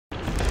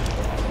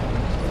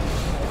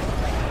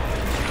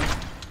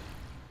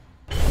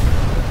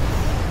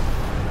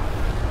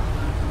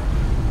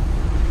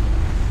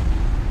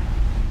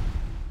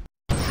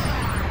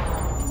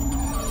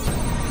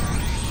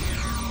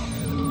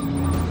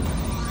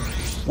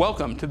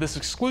Welcome to this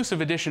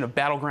exclusive edition of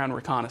Battleground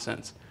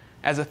Reconnaissance.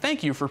 As a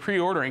thank you for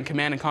pre-ordering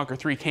Command & Conquer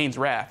 3 Kane's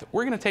Wrath,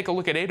 we're going to take a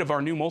look at 8 of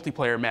our new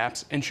multiplayer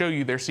maps and show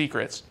you their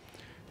secrets.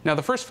 Now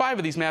the first 5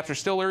 of these maps are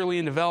still early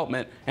in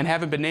development and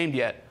haven't been named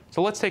yet,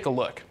 so let's take a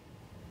look.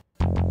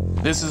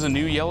 This is a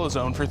new yellow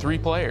zone for 3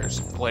 players.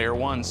 Player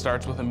 1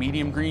 starts with a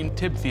medium green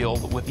tib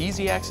field with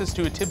easy access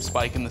to a tib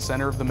spike in the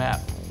center of the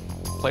map.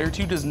 Player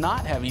 2 does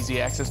not have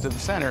easy access to the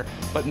center,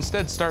 but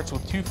instead starts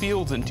with 2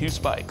 fields and 2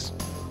 spikes.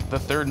 The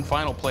third and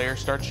final player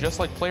starts just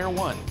like player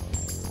 1.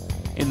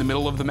 In the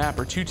middle of the map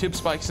are 2 tib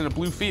spikes and a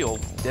blue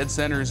field. Dead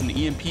center is an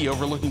EMP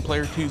overlooking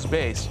player 2's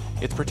base.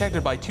 It's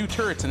protected by 2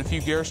 turrets and a few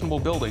garrisonable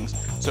buildings,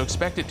 so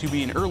expect it to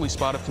be an early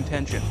spot of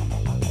contention.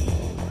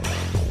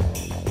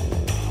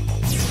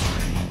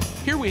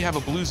 Here we have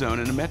a blue zone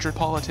in a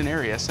metropolitan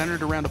area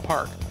centered around a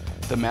park.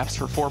 The map's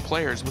for 4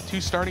 players, with 2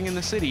 starting in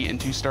the city and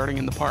 2 starting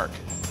in the park.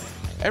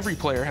 Every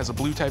player has a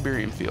blue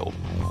Tiberium field.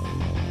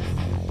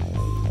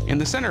 In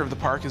the center of the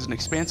park is an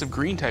expansive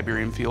green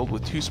Tiberium field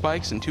with 2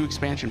 spikes and 2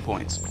 expansion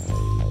points.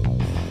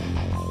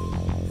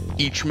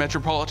 Each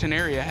metropolitan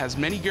area has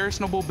many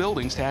garrisonable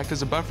buildings to act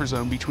as a buffer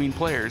zone between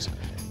players.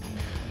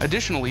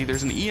 Additionally,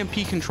 there's an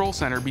EMP control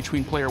center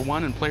between player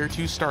 1 and player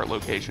 2's start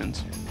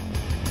locations.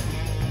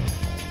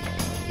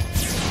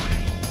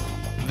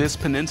 This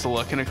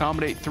peninsula can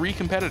accommodate 3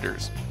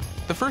 competitors.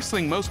 The first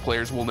thing most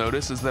players will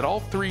notice is that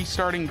all 3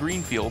 starting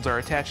green fields are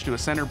attached to a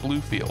center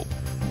blue field.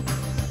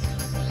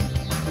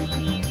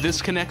 This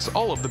connects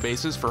all of the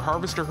bases for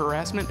harvester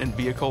harassment and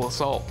vehicle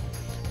assault.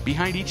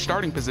 Behind each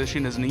starting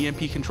position is an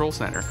EMP control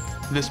center.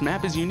 This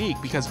map is unique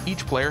because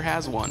each player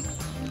has one.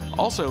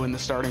 Also in the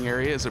starting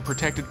area is a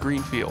protected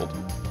green field.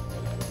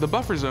 The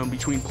buffer zone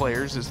between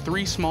players is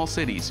 3 small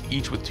cities,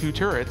 each with 2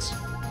 turrets,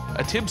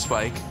 a tib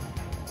spike,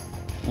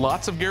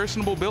 lots of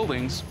garrisonable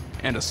buildings,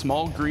 and a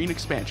small green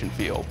expansion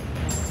field.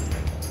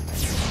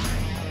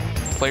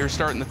 Players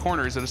start in the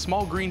corners at a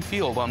small green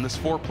field on this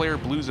 4-player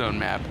blue zone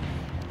map.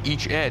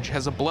 Each edge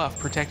has a bluff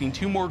protecting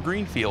 2 more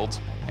green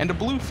fields and a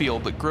blue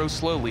field that grows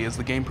slowly as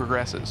the game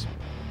progresses.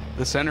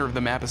 The center of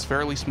the map is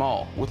fairly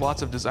small, with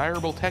lots of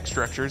desirable tech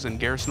structures and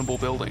garrisonable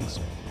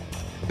buildings.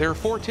 There are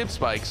 4 tib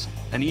spikes,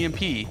 an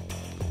EMP,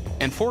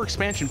 and 4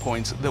 expansion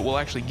points that will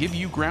actually give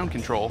you ground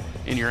control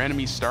in your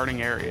enemy's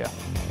starting area.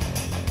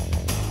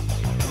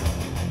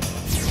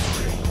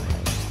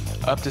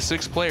 Up to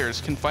 6 players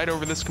can fight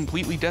over this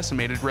completely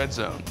decimated red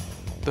zone.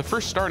 The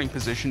first starting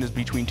position is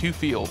between 2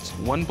 fields,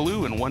 1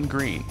 blue and 1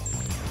 green.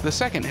 The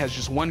second has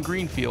just 1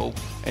 green field,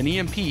 an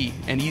EMP,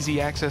 and easy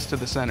access to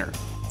the center.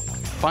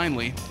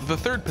 Finally, the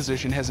third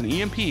position has an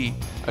EMP,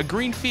 a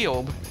green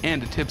field,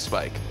 and a tib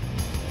spike.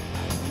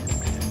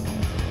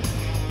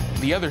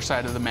 The other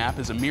side of the map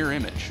is a mirror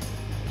image.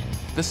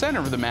 The center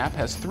of the map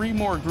has 3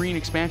 more green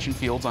expansion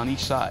fields on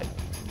each side.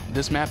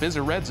 This map is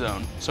a red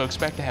zone, so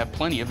expect to have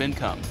plenty of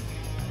income.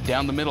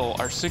 Down the middle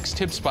are 6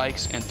 tib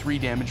spikes and 3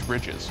 damaged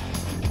bridges.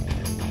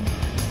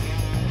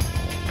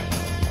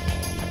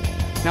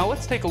 Now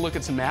let's take a look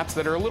at some maps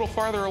that are a little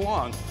farther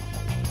along.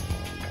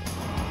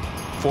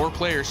 4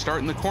 players start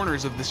in the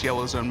corners of this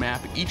yellow zone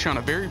map, each on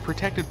a very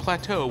protected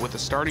plateau with a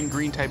starting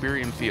green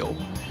Tiberium field.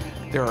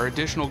 There are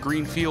additional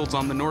green fields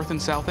on the north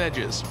and south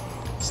edges.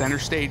 Center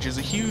stage is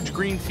a huge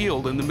green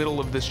field in the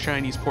middle of this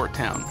Chinese port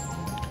town.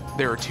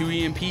 There are 2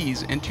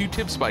 EMPs and 2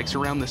 tib spikes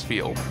around this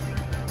field.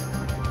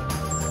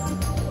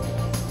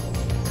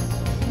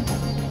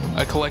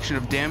 A collection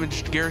of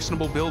damaged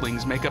garrisonable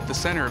buildings make up the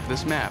center of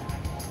this map.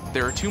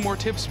 There are 2 more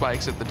tib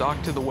spikes at the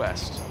dock to the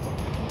west.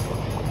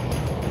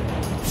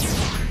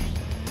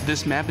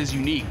 This map is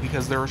unique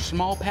because there are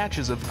small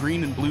patches of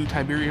green and blue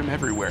Tiberium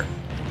everywhere.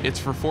 It's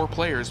for 4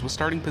 players with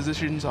starting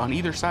positions on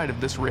either side of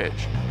this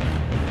ridge.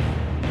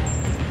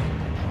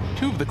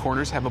 2 of the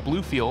corners have a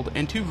blue field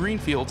and 2 green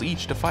fields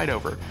each to fight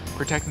over,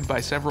 protected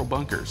by several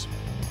bunkers.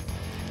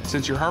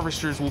 Since your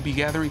harvesters will be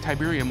gathering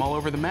Tiberium all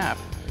over the map,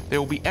 they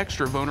will be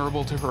extra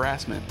vulnerable to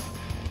harassment.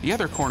 The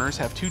other corners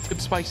have 2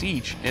 tib spikes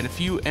each and a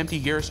few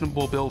empty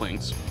garrisonable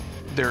buildings.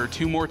 There are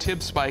 2 more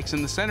tib spikes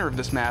in the center of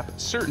this map,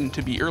 certain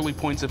to be early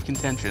points of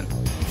contention.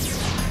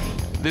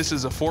 This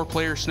is a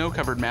 4-player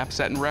snow-covered map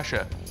set in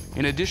Russia.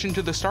 In addition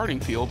to the starting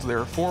fields, there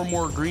are 4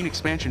 more green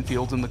expansion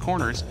fields in the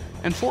corners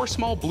and 4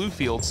 small blue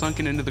fields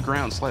sunken into the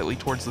ground slightly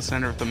towards the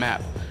center of the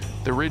map.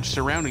 The ridge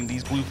surrounding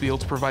these blue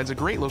fields provides a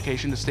great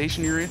location to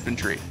station your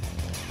infantry.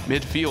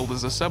 Midfield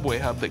is a subway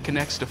hub that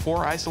connects to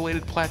 4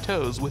 isolated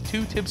plateaus with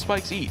 2 tib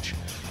spikes each.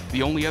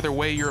 The only other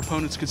way your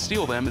opponents could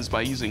steal them is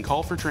by using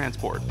call for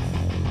transport.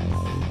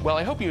 Well,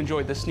 I hope you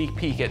enjoyed this sneak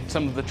peek at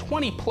some of the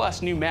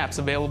 20+ new maps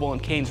available in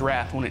Kane's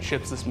Wrath when it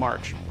ships this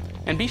March.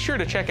 And be sure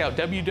to check out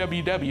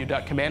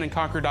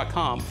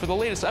www.commandandconquer.com for the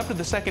latest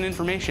up-to-the-second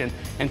information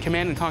and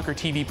Command & Conquer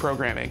TV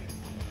programming.